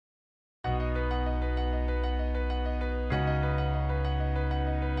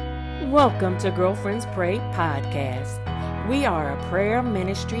Welcome to Girlfriends Pray Podcast. We are a prayer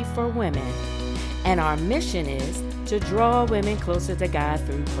ministry for women, and our mission is to draw women closer to God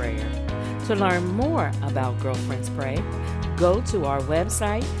through prayer. To learn more about Girlfriends Pray, go to our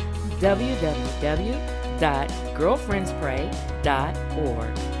website,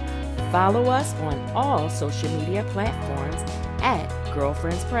 www.girlfriendspray.org. Follow us on all social media platforms at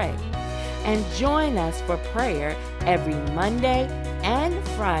Girlfriends Pray. And join us for prayer every Monday and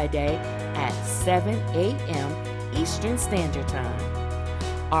Friday at 7 a.m. Eastern Standard Time.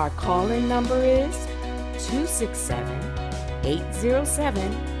 Our call-in number is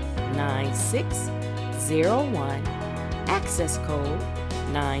 267-807-9601, access code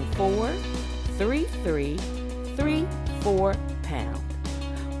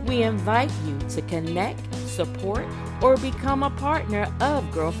 943334#. We invite you to connect, support, or become a partner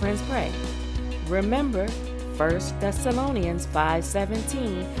of Girlfriends Pray. Remember, 1 Thessalonians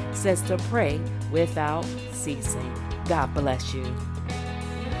 5:17 says to pray without ceasing. God bless you.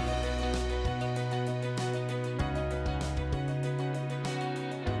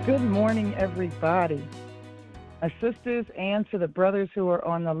 Good morning, everybody. My sisters and to the brothers who are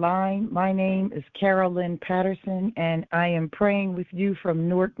on the line, my name is Carolyn Patterson, and I am praying with you from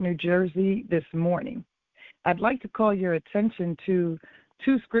Newark, New Jersey this morning. I'd like to call your attention to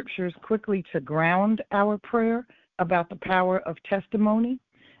two scriptures quickly to ground our prayer about the power of testimony.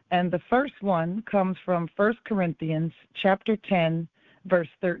 And the first one comes from 1 Corinthians chapter 10, verse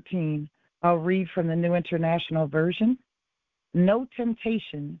 13. I'll read from the New International Version. No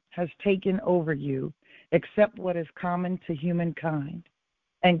temptation has taken over you except what is common to humankind.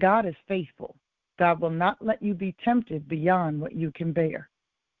 And God is faithful. God will not let you be tempted beyond what you can bear.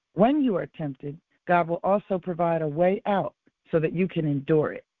 When you are tempted, God will also provide a way out so that you can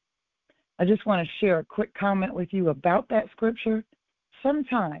endure it. I just want to share a quick comment with you about that scripture.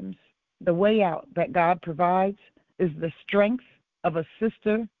 Sometimes the way out that God provides is the strength of a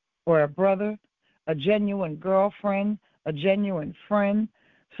sister or a brother, a genuine girlfriend, a genuine friend,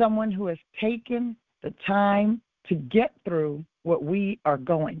 someone who has taken the time to get through what we are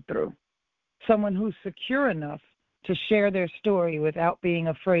going through, someone who's secure enough to share their story without being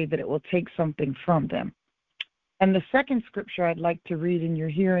afraid that it will take something from them. And the second scripture I'd like to read in your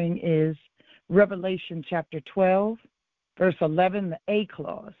hearing is Revelation chapter 12, verse 11, the A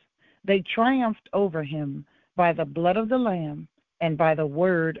clause. They triumphed over him by the blood of the Lamb and by the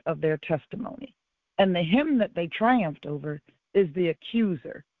word of their testimony. And the him that they triumphed over is the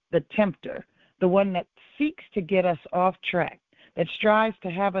accuser, the tempter, the one that seeks to get us off track, that strives to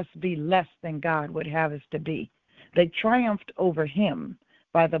have us be less than God would have us to be. They triumphed over him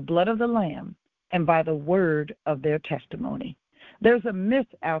by the blood of the Lamb and by the word of their testimony. There's a myth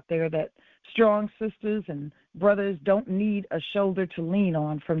out there that strong sisters and brothers don't need a shoulder to lean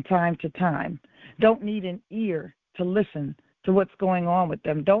on from time to time, don't need an ear to listen to what's going on with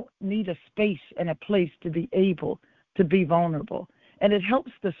them, don't need a space and a place to be able to be vulnerable. And it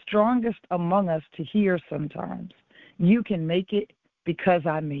helps the strongest among us to hear sometimes, you can make it because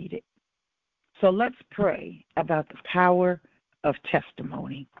I made it. So let's pray about the power of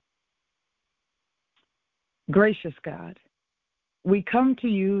testimony. Gracious God, we come to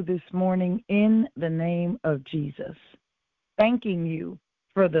you this morning in the name of Jesus, thanking you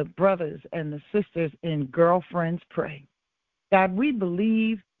for the brothers and the sisters in Girlfriends Pray. God, we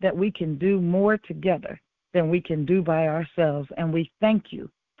believe that we can do more together than we can do by ourselves, and we thank you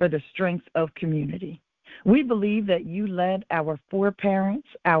for the strength of community. We believe that you led our foreparents,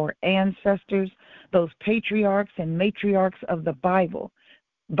 our ancestors, those patriarchs and matriarchs of the Bible,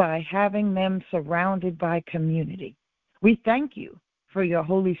 by having them surrounded by community. We thank you for your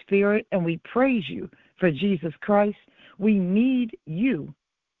Holy Spirit, and we praise you for Jesus Christ. We need you,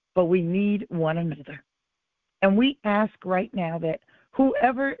 but we need one another. And we ask right now that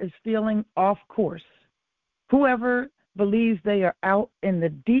whoever is feeling off course, whoever believes they are out in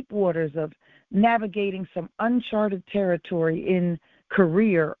the deep waters of navigating some uncharted territory in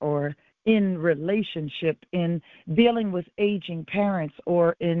career or in relationship, in dealing with aging parents,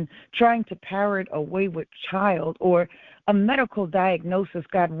 or in trying to parent a wayward child, or a medical diagnosis,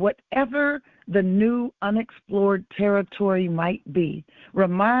 God, whatever the new unexplored territory might be,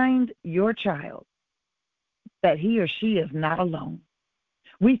 remind your child that he or she is not alone.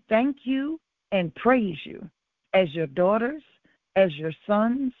 We thank you and praise you as your daughters, as your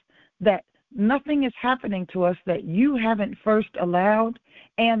sons, that nothing is happening to us that you haven't first allowed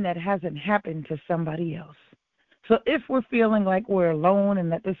and that hasn't happened to somebody else. So if we're feeling like we're alone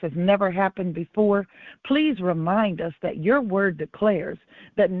and that this has never happened before, please remind us that your word declares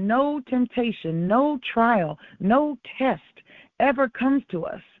that no temptation, no trial, no test ever comes to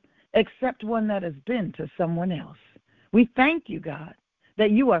us except one that has been to someone else. We thank you, God,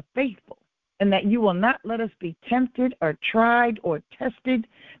 that you are faithful and that you will not let us be tempted or tried or tested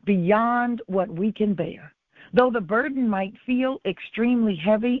beyond what we can bear. Though the burden might feel extremely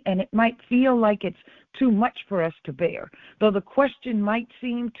heavy and it might feel like it's too much for us to bear, though the question might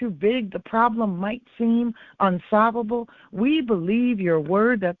seem too big, the problem might seem unsolvable, we believe your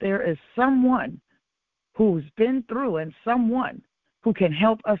word that there is someone who's been through and someone who can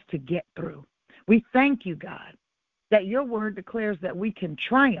help us to get through. We thank you, God, that your word declares that we can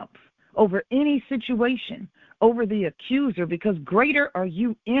triumph over any situation, over the accuser, because greater are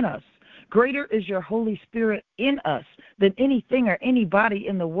you in us. Greater is your Holy Spirit in us than anything or anybody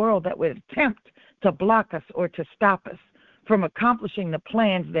in the world that would attempt to block us or to stop us from accomplishing the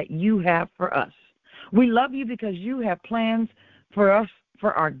plans that you have for us. We love you because you have plans for us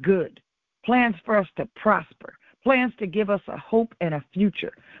for our good, plans for us to prosper, plans to give us a hope and a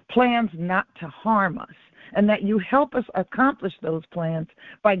future, plans not to harm us, and that you help us accomplish those plans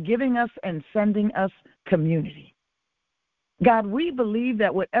by giving us and sending us community. God, we believe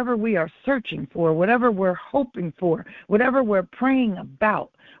that whatever we are searching for, whatever we're hoping for, whatever we're praying about,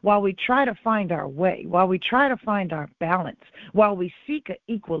 while we try to find our way, while we try to find our balance, while we seek an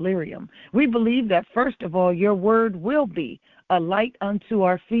equilibrium, we believe that, first of all, your word will be a light unto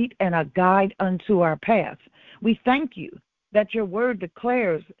our feet and a guide unto our path. We thank you that your word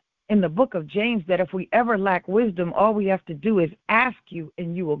declares in the book of James that if we ever lack wisdom, all we have to do is ask you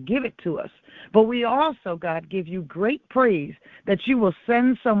and you will give it to us. But we also, God, give you great praise that you will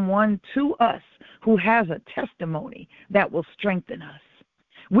send someone to us who has a testimony that will strengthen us.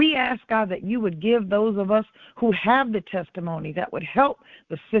 We ask, God, that you would give those of us who have the testimony that would help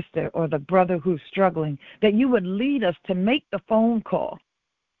the sister or the brother who's struggling, that you would lead us to make the phone call,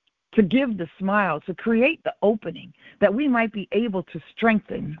 to give the smile, to create the opening, that we might be able to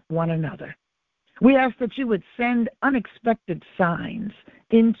strengthen one another. We ask that you would send unexpected signs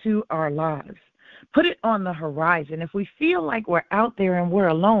into our lives. Put it on the horizon. If we feel like we're out there and we're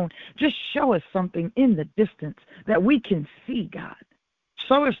alone, just show us something in the distance that we can see, God.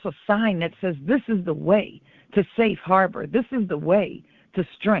 Show us a sign that says this is the way to safe harbor. This is the way to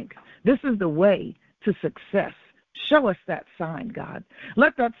strength. This is the way to success. Show us that sign, God.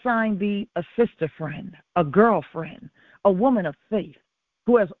 Let that sign be a sister friend, a girlfriend, a woman of faith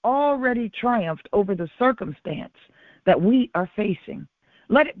who has already triumphed over the circumstance that we are facing.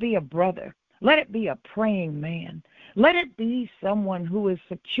 Let it be a brother. Let it be a praying man. Let it be someone who is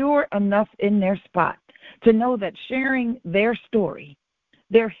secure enough in their spot to know that sharing their story,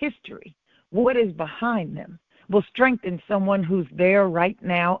 their history, what is behind them, will strengthen someone who's there right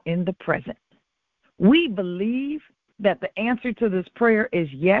now in the present. We believe that the answer to this prayer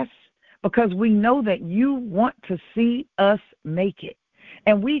is yes, because we know that you want to see us make it.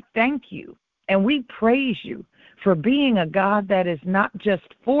 And we thank you and we praise you for being a God that is not just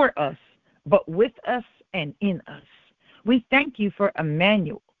for us, but with us and in us. We thank you for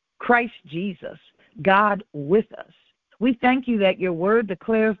Emmanuel, Christ Jesus, God with us. We thank you that your word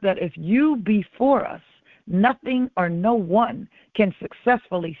declares that if you be for us, nothing or no one can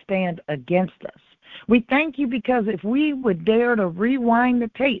successfully stand against us. We thank you because if we would dare to rewind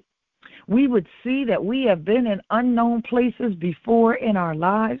the tape, we would see that we have been in unknown places before in our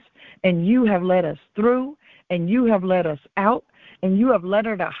lives, and you have led us through, and you have led us out, and you have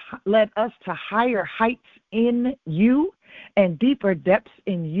led us to higher heights in you and deeper depths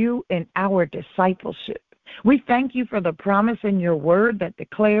in you in our discipleship. We thank you for the promise in your word that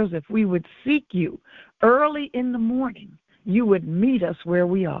declares if we would seek you early in the morning, you would meet us where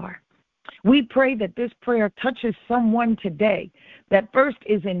we are. We pray that this prayer touches someone today that first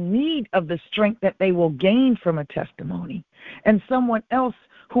is in need of the strength that they will gain from a testimony, and someone else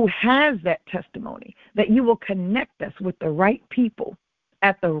who has that testimony, that you will connect us with the right people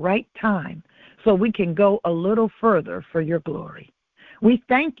at the right time so we can go a little further for your glory. We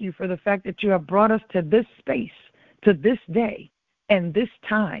thank you for the fact that you have brought us to this space, to this day, and this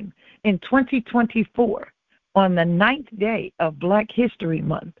time in 2024, on the 9th day of Black History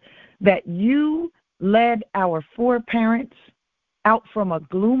Month, that you led our foreparents out from a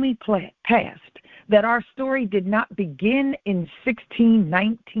gloomy past, that our story did not begin in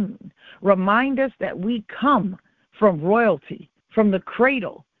 1619. Remind us that we come from royalty, from the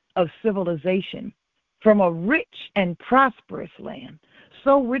cradle of civilization, from a rich and prosperous land,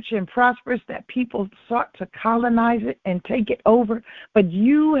 so rich and prosperous that people sought to colonize it and take it over, but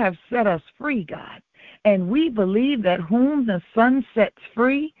you have set us free, God, and we believe that whom the Son sets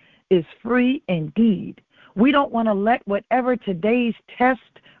free is free indeed. We don't want to let whatever today's test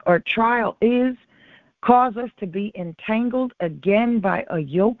or trial is Cause us to be entangled again by a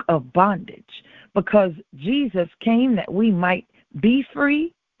yoke of bondage, because Jesus came that we might be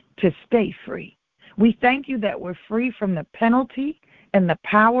free to stay free. We thank you that we're free from the penalty and the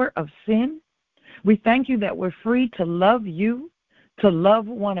power of sin. We thank you that we're free to love you, to love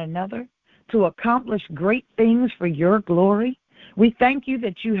one another, to accomplish great things for your glory. We thank you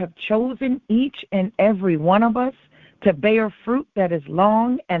that you have chosen each and every one of us to bear fruit that is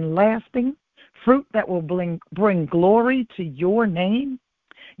long and lasting, fruit that will bring glory to your name.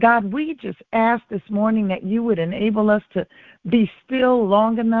 God, we just ask this morning that you would enable us to be still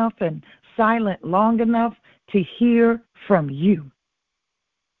long enough and silent long enough to hear from you.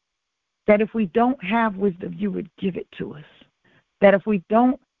 That if we don't have wisdom, you would give it to us. That if we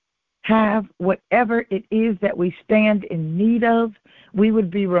don't have whatever it is that we stand in need of, we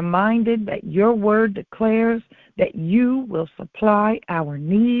would be reminded that your word declares that you will supply our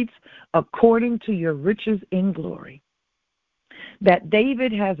needs according to your riches in glory. That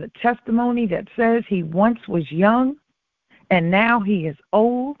David has a testimony that says he once was young and now he is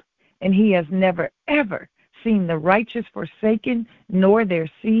old, and he has never, ever seen the righteous forsaken, nor their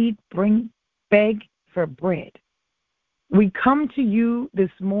seed beg for bread. We come to you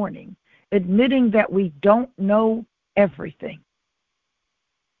this morning admitting that we don't know everything,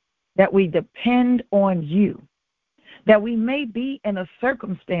 that we depend on you, that we may be in a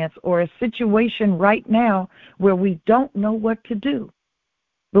circumstance or a situation right now where we don't know what to do.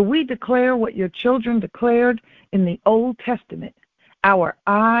 But we declare what your children declared in the Old Testament. Our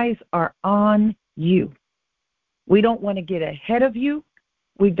eyes are on you. We don't want to get ahead of you.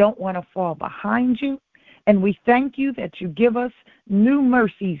 We don't want to fall behind you. And we thank you that you give us new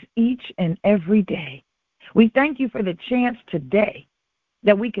mercies each and every day. We thank you for the chance today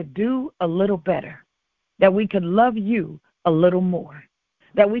that we could do a little better, that we could love you a little more,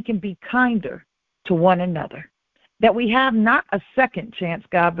 that we can be kinder to one another, that we have not a second chance,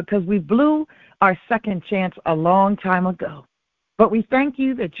 God, because we blew our second chance a long time ago. But we thank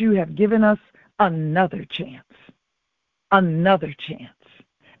you that you have given us another chance, another chance.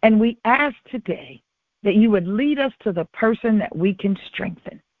 And we ask today that you would lead us to the person that we can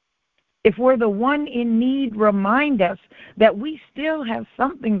strengthen. If we're the one in need, remind us that we still have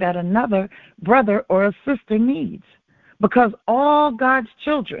something that another brother or a sister needs, because all God's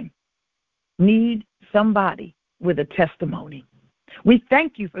children need somebody with a testimony. We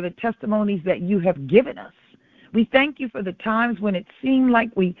thank you for the testimonies that you have given us. We thank you for the times when it seemed like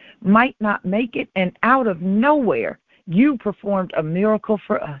we might not make it, and out of nowhere, you performed a miracle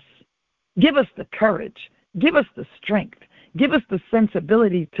for us. Give us the courage. Give us the strength. Give us the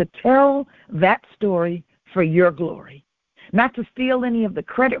sensibility to tell that story for your glory. Not to steal any of the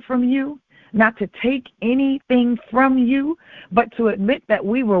credit from you, not to take anything from you, but to admit that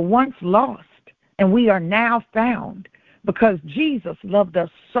we were once lost and we are now found, because Jesus loved us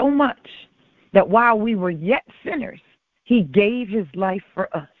so much that while we were yet sinners, he gave his life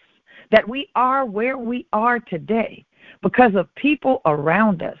for us. That we are where we are today because of people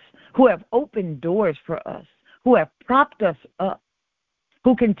around us who have opened doors for us, who have propped us up,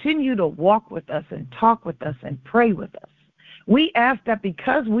 who continue to walk with us and talk with us and pray with us. We ask that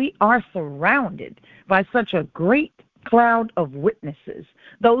because we are surrounded by such a great cloud of witnesses,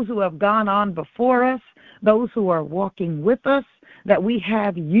 those who have gone on before us, those who are walking with us, that we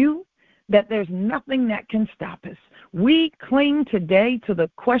have you, that there's nothing that can stop us. We cling today to the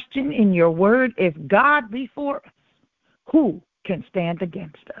question in your word, if God be for us, who can stand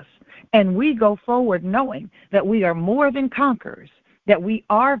against us? And we go forward knowing that we are more than conquerors, that we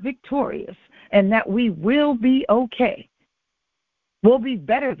are victorious, and that we will be okay. We'll be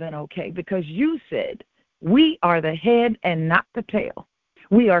better than okay, because you said we are the head and not the tail.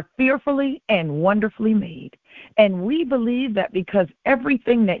 We are fearfully and wonderfully made. And we believe that because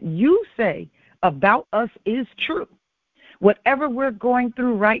everything that you say about us is true, whatever we're going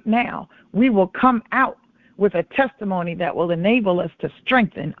through right now, we will come out with a testimony that will enable us to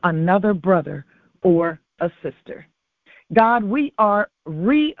strengthen another brother or a sister. God, we are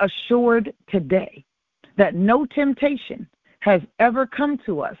reassured today that no temptation has ever come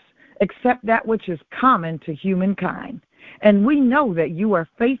to us except that which is common to humankind. And we know that you are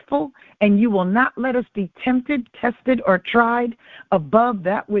faithful, and you will not let us be tempted, tested, or tried above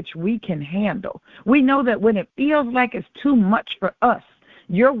that which we can handle. We know that when it feels like it's too much for us,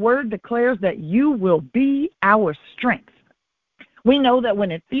 your word declares that you will be our strength. We know that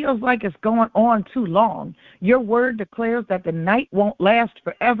when it feels like it's going on too long, your word declares that the night won't last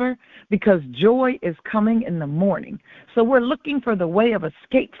forever because joy is coming in the morning. So we're looking for the way of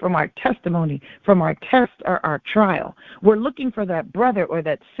escape from our testimony, from our test or our trial. We're looking for that brother or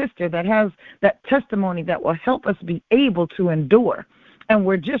that sister that has that testimony that will help us be able to endure. And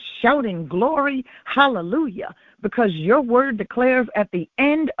we're just shouting glory, hallelujah, because your word declares at the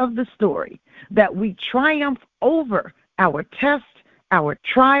end of the story that we triumph over our test, our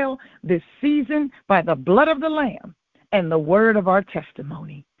trial this season by the blood of the Lamb and the word of our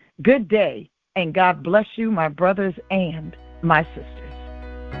testimony. Good day, and God bless you, my brothers and my sisters.